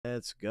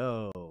Let's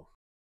go.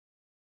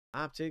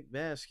 Optic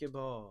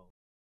basketball.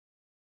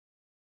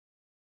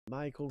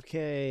 Michael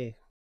K.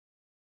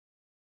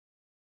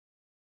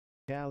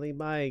 Cali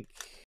Mike.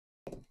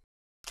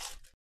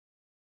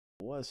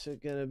 What's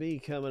it going to be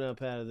coming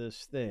up out of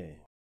this thing?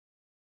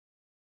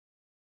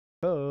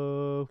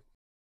 Oh.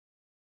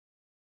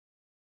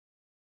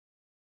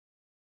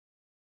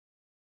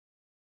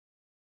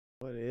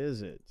 What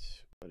is it?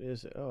 What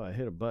is it? Oh, I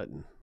hit a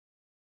button.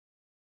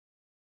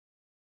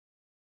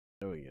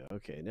 There we go.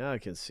 Okay, now I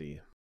can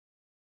see.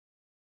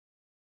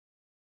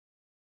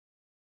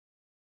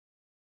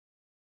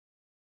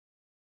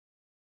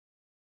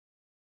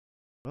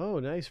 Oh,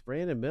 nice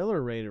Brandon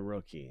Miller rated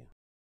rookie.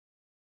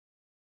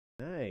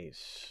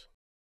 Nice.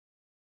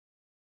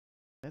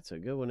 That's a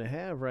good one to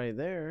have right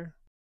there.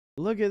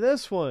 Look at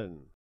this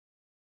one.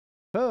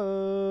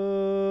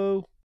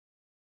 Ho!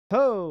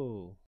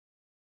 Ho!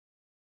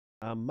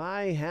 A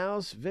My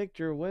House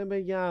Victor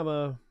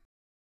Wembanyama.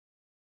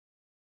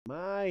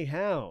 My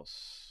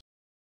House.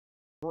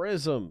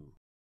 Prizm.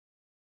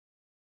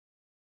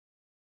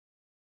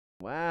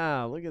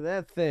 Wow, look at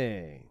that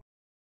thing.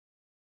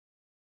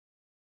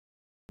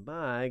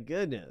 My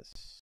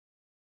goodness.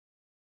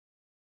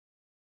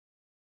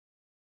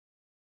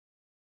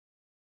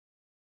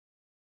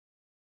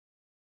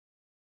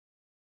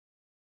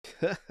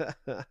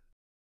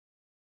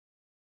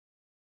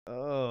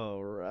 Oh,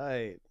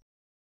 right.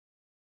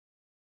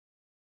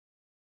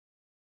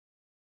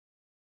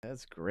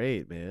 That's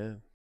great,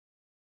 man.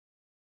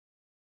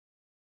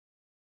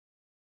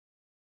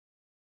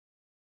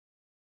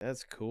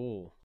 That's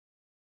cool.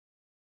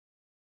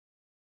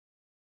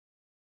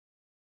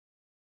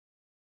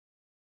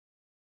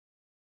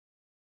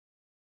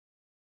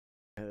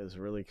 That is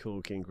really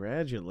cool.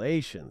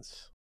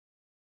 Congratulations.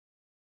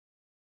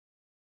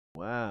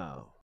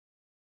 Wow.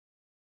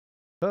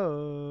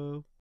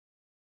 Oh.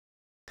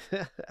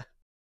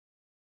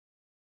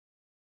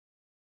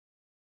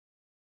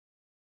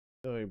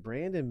 So a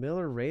Brandon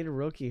Miller rated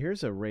rookie.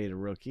 Here's a rated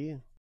rookie.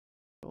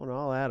 Going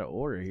all out of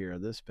order here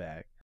on this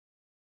pack.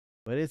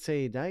 But it's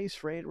a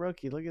nice rated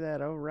rookie. Look at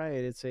that. All right.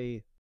 It's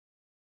a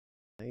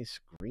nice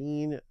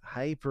green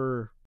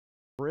hyper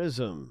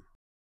Prizm.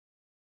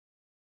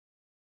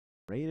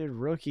 Rated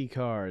rookie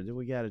card. Then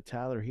we got a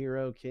Tyler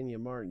Hero, Kenya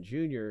Martin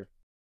Jr.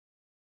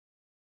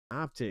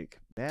 Optic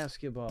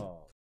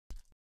basketball.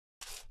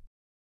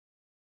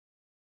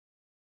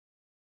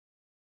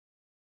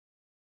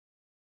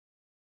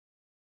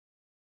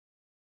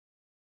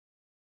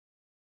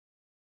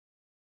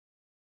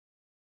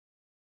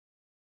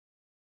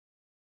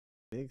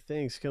 Big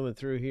things coming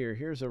through here.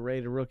 Here's a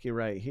rated rookie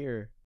right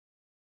here.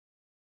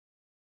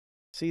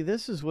 See,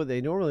 this is what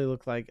they normally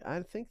look like.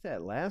 I think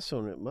that last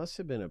one, it must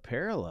have been a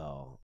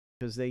parallel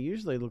because they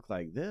usually look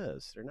like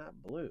this. They're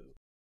not blue.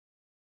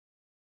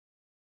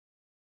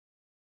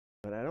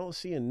 But I don't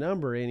see a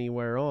number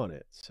anywhere on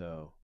it.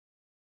 So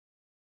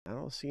I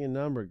don't see a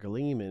number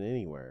gleaming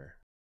anywhere.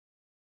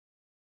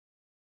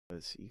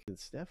 But you can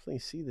definitely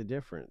see the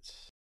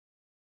difference.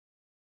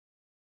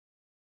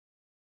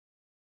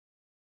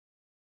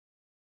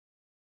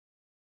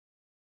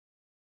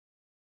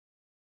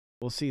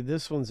 Well, see,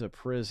 this one's a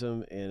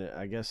Prizm, and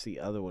I guess the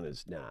other one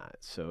is not.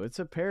 So it's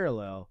a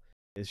parallel.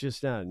 It's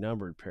just not a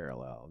numbered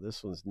parallel.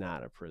 This one's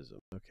not a Prizm.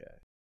 Okay.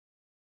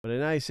 But a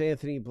nice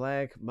Anthony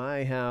Black,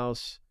 My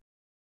House.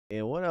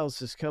 And what else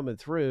is coming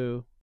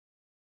through?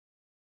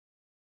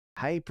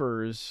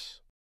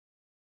 Hypers.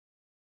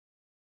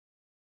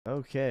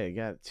 Okay,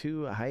 got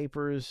two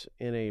hypers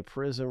in a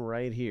Prizm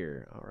right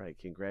here. All right,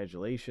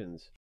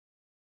 congratulations.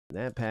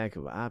 That pack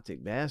of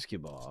Optic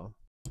basketball.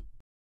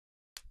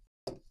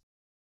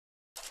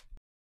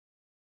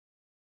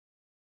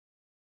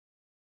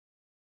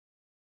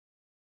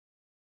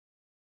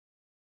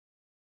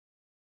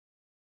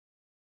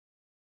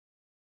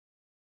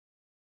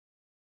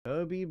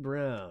 Kobe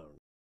Brown.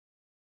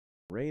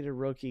 Rated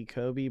rookie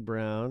Kobe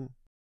Brown.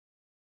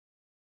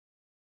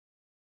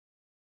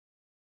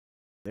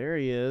 There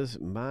he is,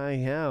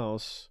 My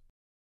House.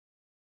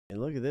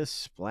 And look at this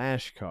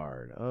splash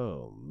card.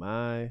 Oh,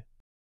 my.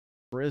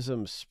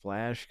 Prizm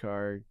splash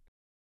card.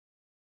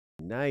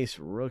 Nice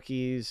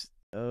rookies.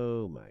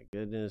 Oh, my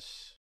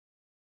goodness.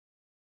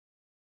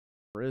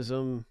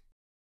 Prizm.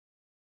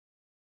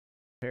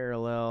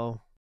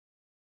 Parallel.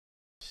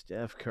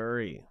 Steph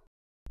Curry.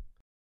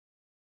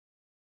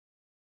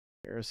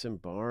 Harrison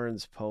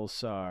Barnes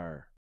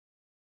Pulsar.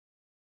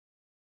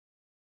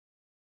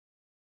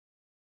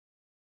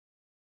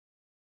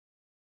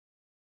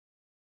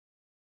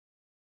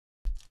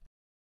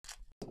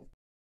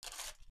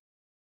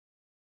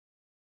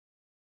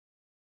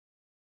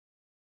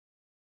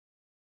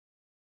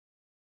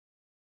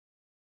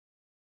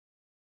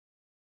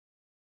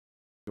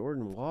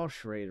 Jordan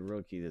Walsh rated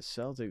rookie. The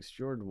Celtics,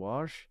 Jordan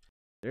Walsh.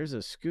 There's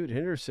a Scoot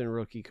Henderson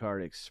rookie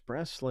card,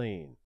 Express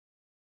Lane.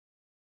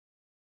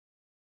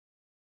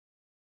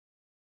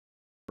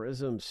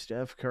 Prizm,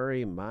 Steph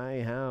Curry,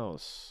 My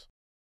House.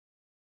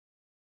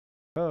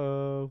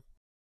 Oh,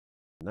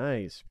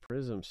 nice.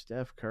 Prizm,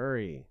 Steph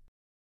Curry.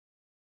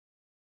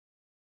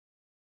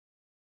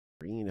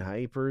 Green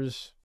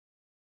Hypers.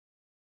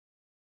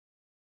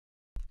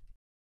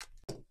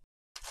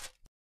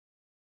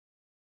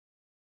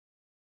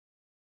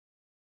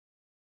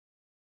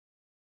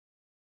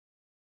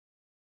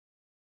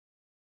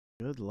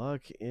 Good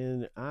luck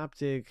in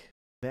Optic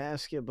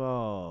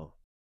basketball.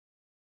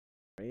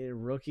 Rated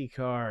rookie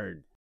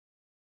card.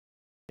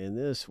 And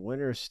this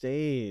winner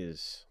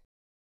stays.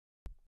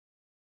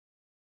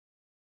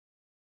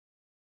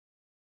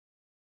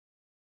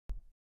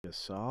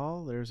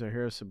 Gasol. There's a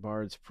Harrison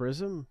Barnes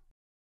Prizm.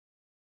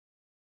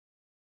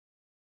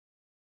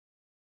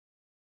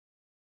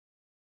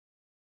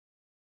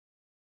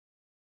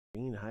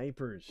 Green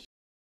Hypers.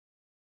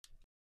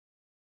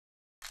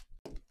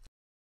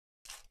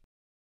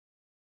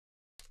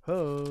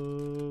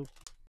 Ho.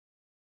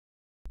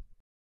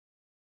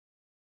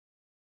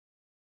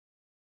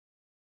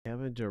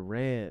 Kevin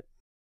Durant.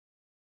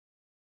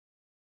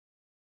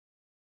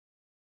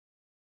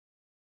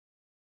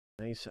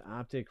 Nice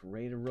Optic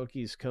rated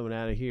rookies coming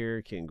out of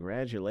here.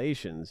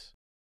 Congratulations.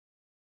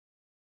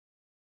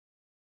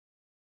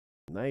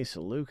 Nice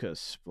Luka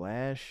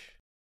splash.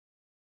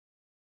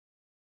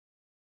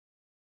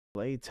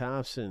 Klay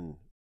Thompson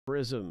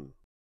Prizm.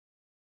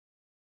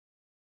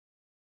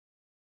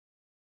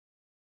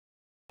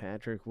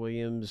 Patrick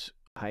Williams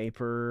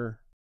Hyper.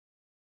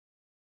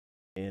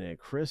 And a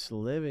Chris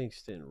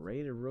Livingston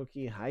rated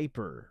rookie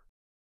Hyper.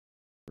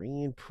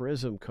 Green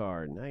Prizm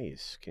card.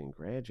 Nice.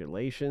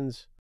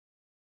 Congratulations.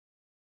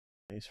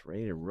 Nice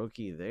rated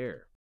rookie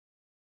there.